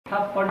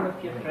have fun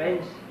with your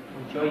friends,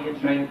 enjoy your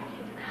drink,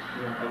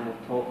 and we'll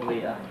talk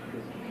later.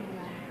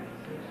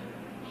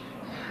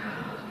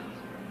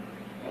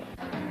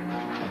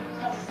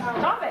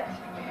 Stop it!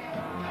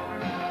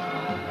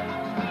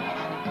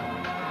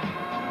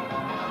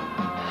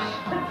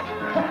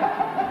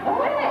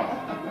 Quit!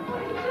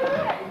 What are you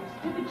doing?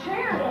 Stupid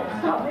chair!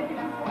 Stop making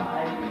me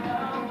fly.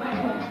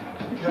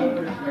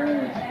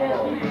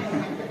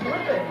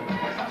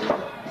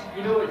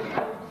 You know, it's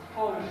Phil's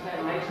fault he's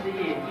sitting next to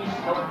you. He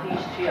stuck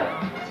his chair.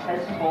 It's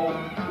his fault.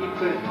 He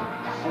put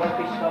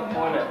slippy stuff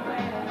on it.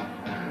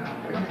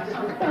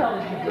 What the hell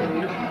did you do?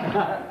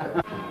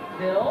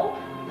 Bill?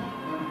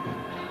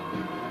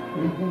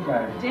 What do you think I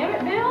did? Damn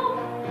it, Bill!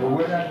 Well,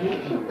 what did I do?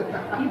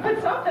 You put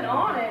something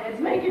on it.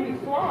 It's making me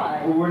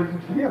fly. Well, what does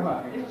it feel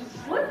like? It's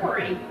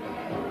slippery.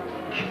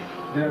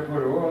 Did I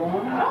put oil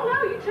on I it? don't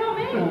know. You tell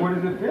me. Well, what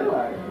does it feel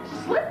like? It's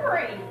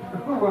slippery.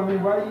 Well, I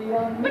mean, why are you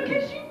yelling at me?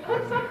 Because you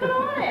put something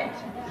on it.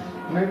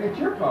 Maybe it's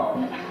your fault.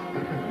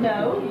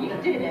 No, you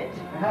did it.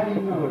 How do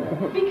you know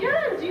that?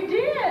 Because you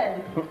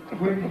did.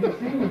 When did you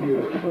see me do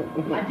it?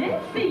 I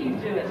didn't see you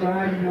do it. So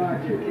how do you know I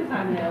did it? Because I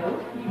know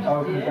you just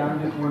Oh, did. because I'm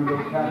just one of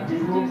those type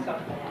Just people? do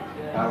something.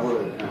 I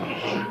would.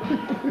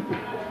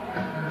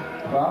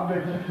 Well, I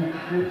bet you can't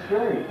sit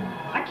straight.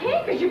 I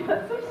can't because you put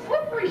some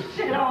slippery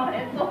shit on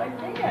it, so I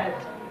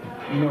can't.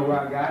 You know where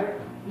I got it?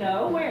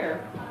 No, where?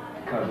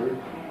 Covered.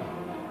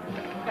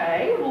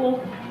 Okay, well,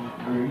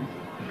 Grease.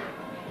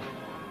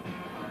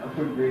 I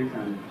put grease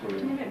on the chair.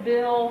 damn it,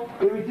 Bill.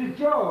 It was a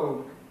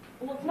joke.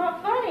 Well, it's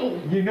not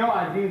funny. You know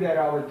I do that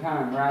all the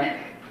time, right?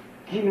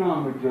 You know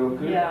I'm a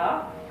joker.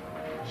 Yeah.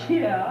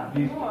 Yeah.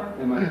 You, You are.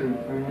 am I saying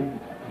friend?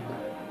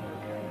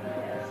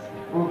 Yes.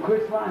 Well,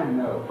 quit lying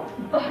though.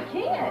 But I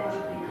can't.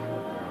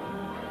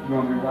 You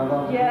want me to rub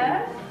off?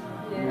 Yes.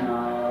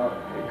 No.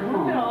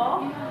 Come Rip it on.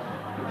 off.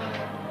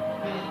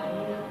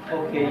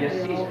 Okay, your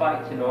seat's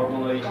back to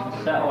normal now. You can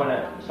sit on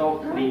it. It's all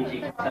clean. You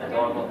can sit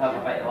normal. Have a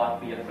bit of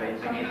laugh with your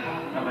friends again.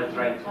 Have a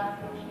drink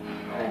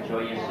and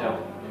enjoy yourself.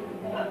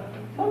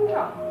 One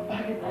drop.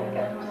 You're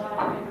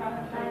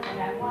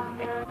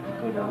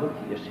going to look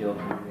at yourself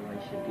and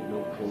realise you've got no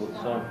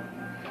clothes on.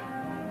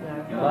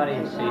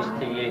 Marion says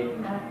to you,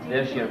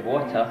 there's your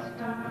water.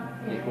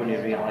 You're going to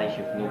realise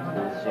you've no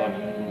clothes on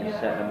and you're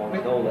sitting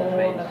amongst all the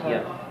friends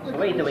here. So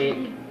wide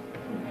awake.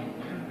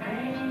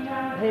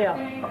 Here.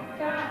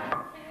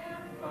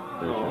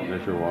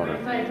 There's your water.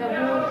 So it's a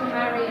water,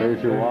 Marion.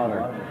 There's your water.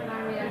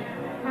 Marion.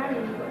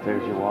 Marion.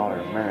 There's your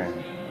water, Mary.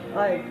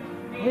 Hey,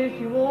 here's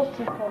your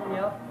water from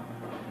you.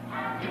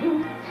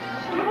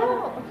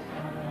 What?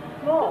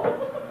 What?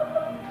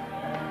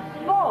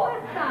 What?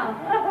 What's up?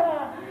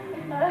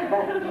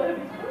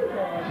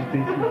 She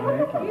thinks she's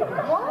naked.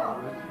 What?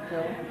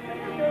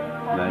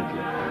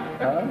 Naked.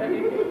 Huh?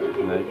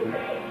 Naked.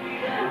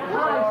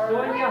 Hi,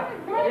 Sonia.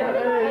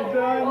 Hey,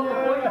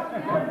 Sonia.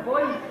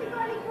 Boys.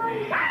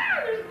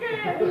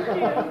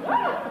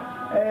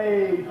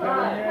 Hey,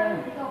 Sonia.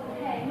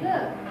 Okay,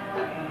 look.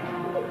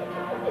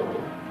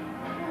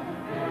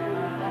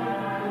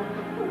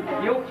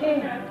 You okay?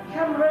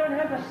 Come round,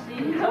 have a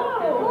seat.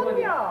 Oh,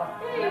 Tonya!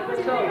 Hey,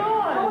 what's going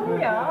on?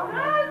 Tonya!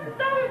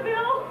 Stop it,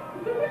 Bill.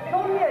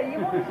 Tonya, you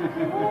want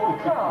some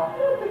water?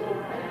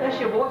 There's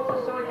your water,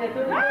 Sonia.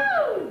 Don't No!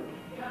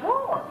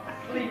 What?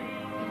 sleep.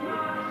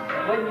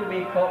 When you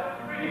wake up,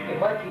 you've got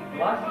magic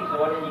glasses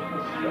on and you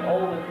can see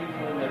all the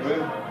people in the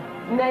room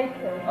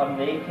Naked. are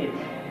naked.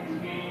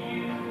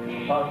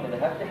 Apart from the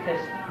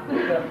hypnotist.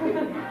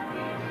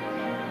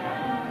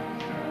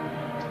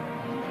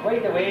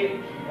 Wide awake,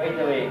 wide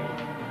awake.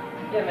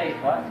 Your nice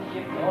glasses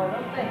you've got on,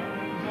 aren't they?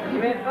 You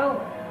went, Phil?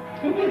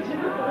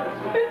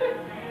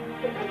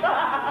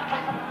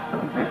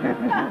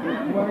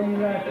 Why are you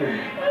laughing?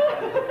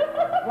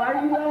 Why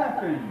are you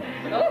laughing?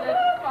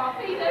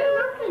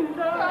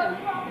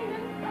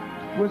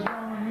 What's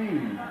wrong with me?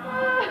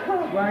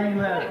 Why are you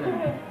laughing?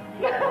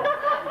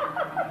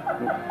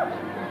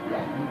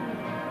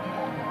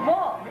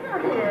 What?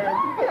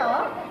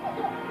 Yeah.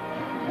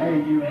 Hey,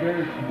 you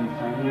embarrassed me,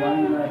 son. Why are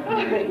you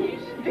laughing? You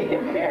should be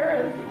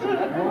embarrassed.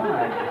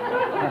 Why?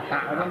 I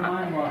don't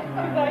mind walking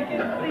around. I can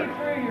see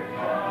through your...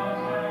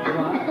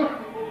 Why?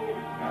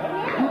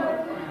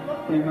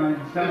 You know,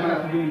 something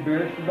else to be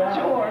embarrassed about?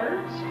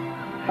 George.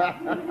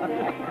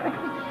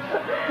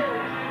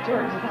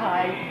 George is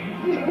high.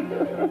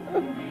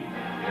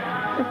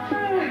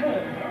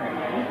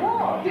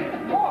 What?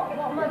 What?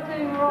 What am I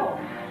doing wrong?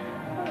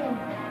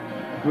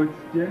 What's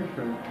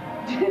Jennifer?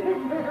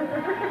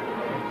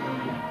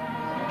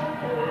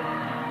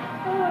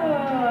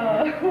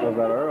 What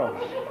about Earl?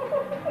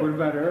 What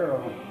about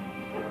Earl?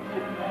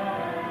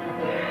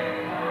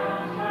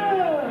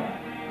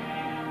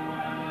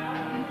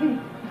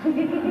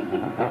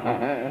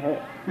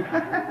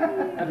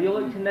 Have you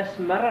looked in this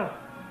mirror?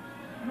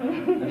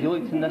 Have you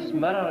looked in this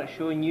mirror? It's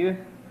showing you.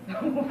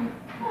 Can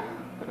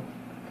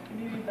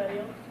anybody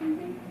else see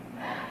me?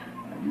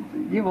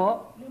 You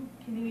what?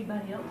 Can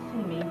anybody else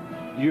see me?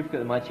 You've got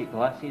the magic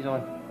glasses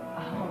on,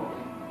 Oh.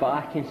 but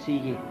I can see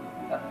you.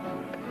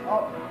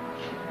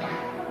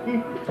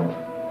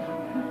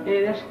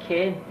 Hey, there's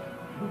Ken.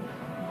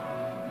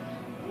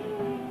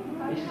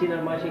 You seen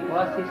her magic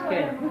glasses,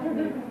 Ken?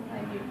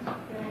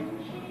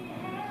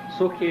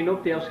 It's okay,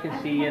 nobody else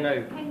can see you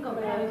now.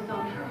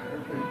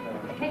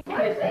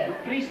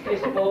 Freeze the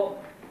spot.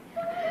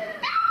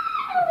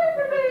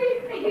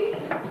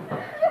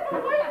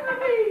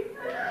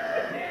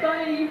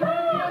 Sonia, you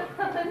can't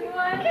touch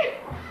anyone.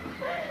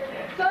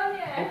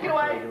 Sonia! Get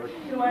away.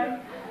 Get away.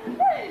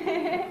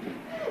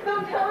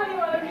 Don't tell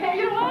anyone, okay?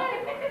 Get away!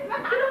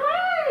 Get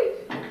away!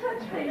 Don't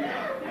touch me.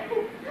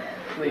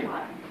 Sleep.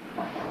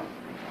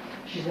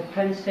 She's a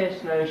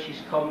princess now,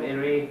 she's come to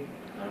Ray.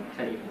 I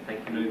can't even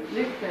think now.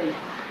 Lucy.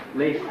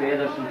 Lay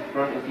feathers in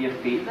front of your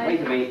feet.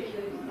 Wide awake.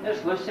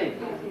 There's Lucy.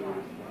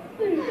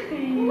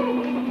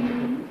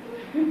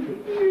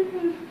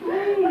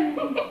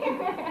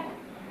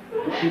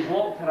 She's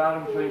locked her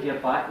arms round your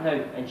back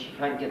now and she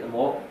can't get them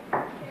off.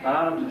 Her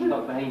arms are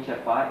stuck behind your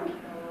back.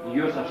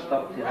 Yours are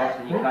stuck to hers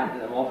and you can't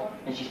get them off.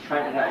 And she's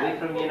trying to get away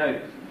from you now.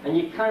 And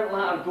you can't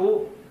let her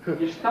go.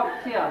 You're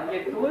stuck to her.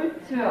 You're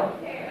glued to her.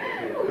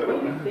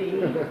 Lucy.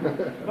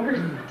 We're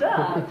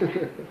stuck.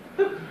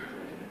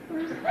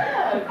 We're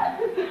stuck.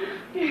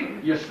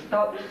 You're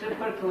stuck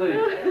super glued.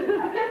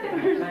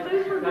 We're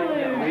super Can't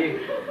get away.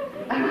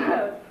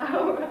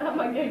 How am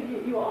I going to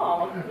get you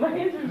off? My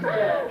hands are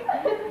stuck.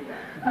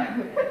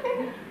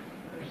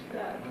 We're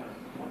stuck.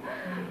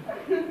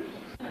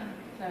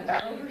 So it's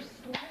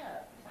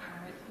overslept.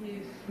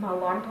 My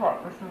alarm clock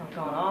must have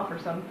gone off or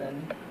something.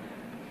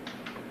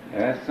 Yeah,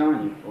 that's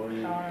Sonya for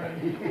you. Sorry.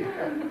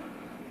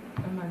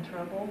 Am I in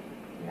trouble?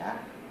 Yeah.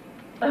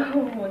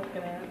 Oh, what's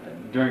going to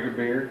happen? Drink a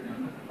beer.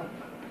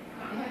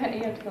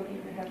 You have to go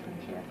give your husband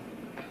a kiss.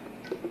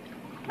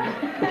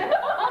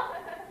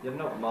 You're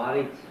not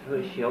married. What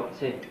is she up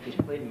to? She's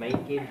playing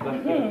mind games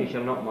with you because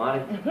you're not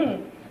married.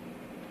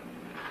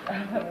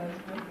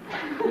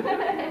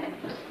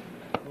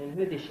 And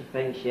who does she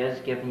think she is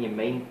giving you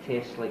mind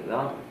tests like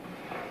that?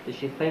 Does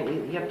she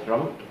think you're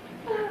drunk?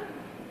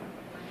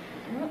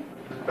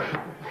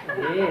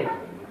 Yeah.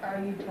 Are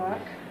you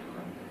drunk?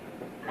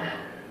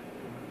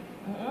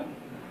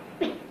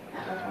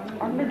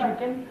 I've been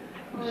drinking.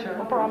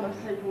 Sure. I promise.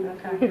 Have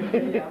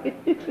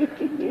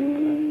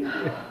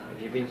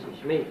you been?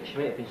 She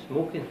might have been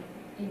smoking.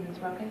 You been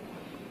smoking?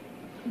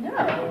 No. I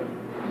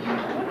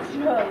don't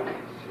smoke.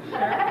 I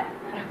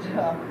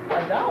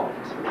don't.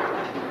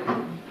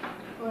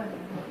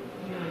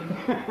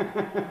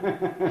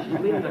 She's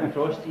leaning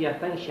across to you. I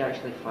think she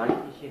actually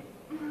fancies you.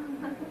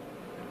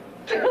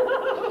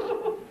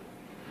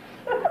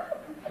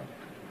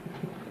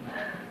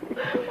 What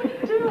are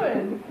you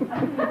doing?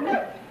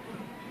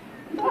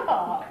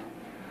 Stop.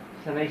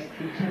 It's a nice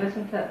teacher,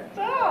 isn't it?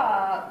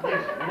 Stop.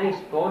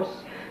 Nice boss.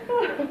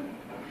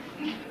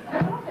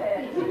 Stop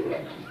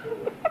it.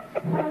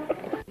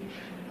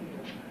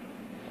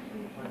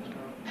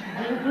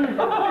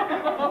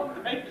 Oh,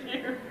 thank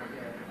you.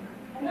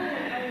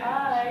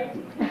 Hi.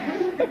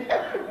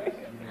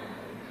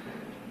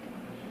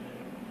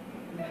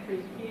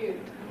 Pretty cute.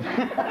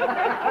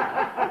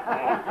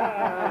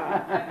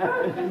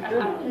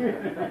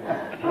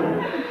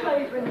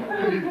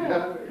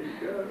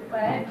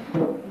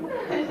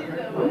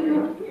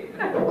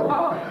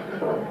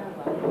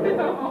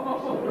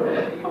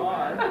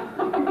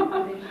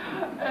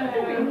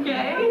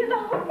 Okay.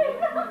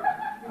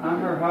 I'm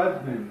her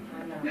husband.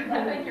 I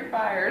think you're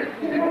fired.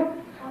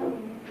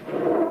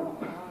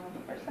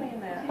 For saying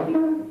that.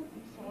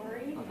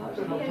 Sorry. Oh, that's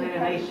not very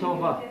nice of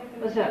her,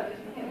 is it?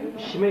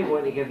 She might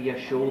want to give you a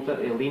shoulder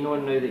to lean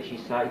on now that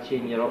she's sat to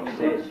you and you're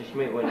upset, so she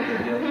might want to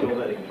give you a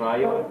shoulder to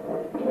cry on.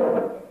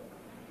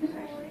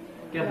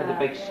 Give her the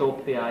big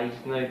soapy eyes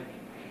now.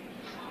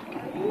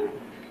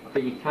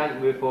 But you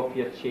can't move off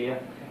your chair.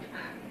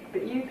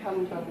 But you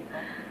come to me.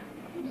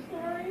 I'm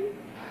sorry.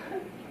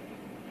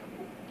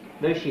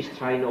 Now she's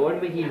trying on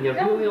with you and you're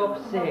really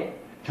upset.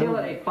 Tell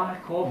her to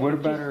back off. What She's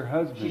about just- her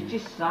husband? She's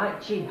just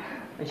sat to you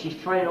and she's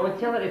trying on.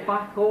 Tell her to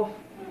back off.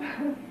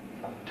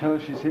 Tell her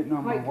she's hitting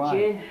on my Quick, wife.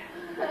 Jane.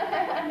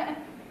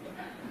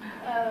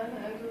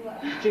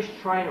 She's just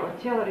trying on.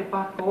 Tell her to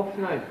back off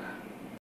now.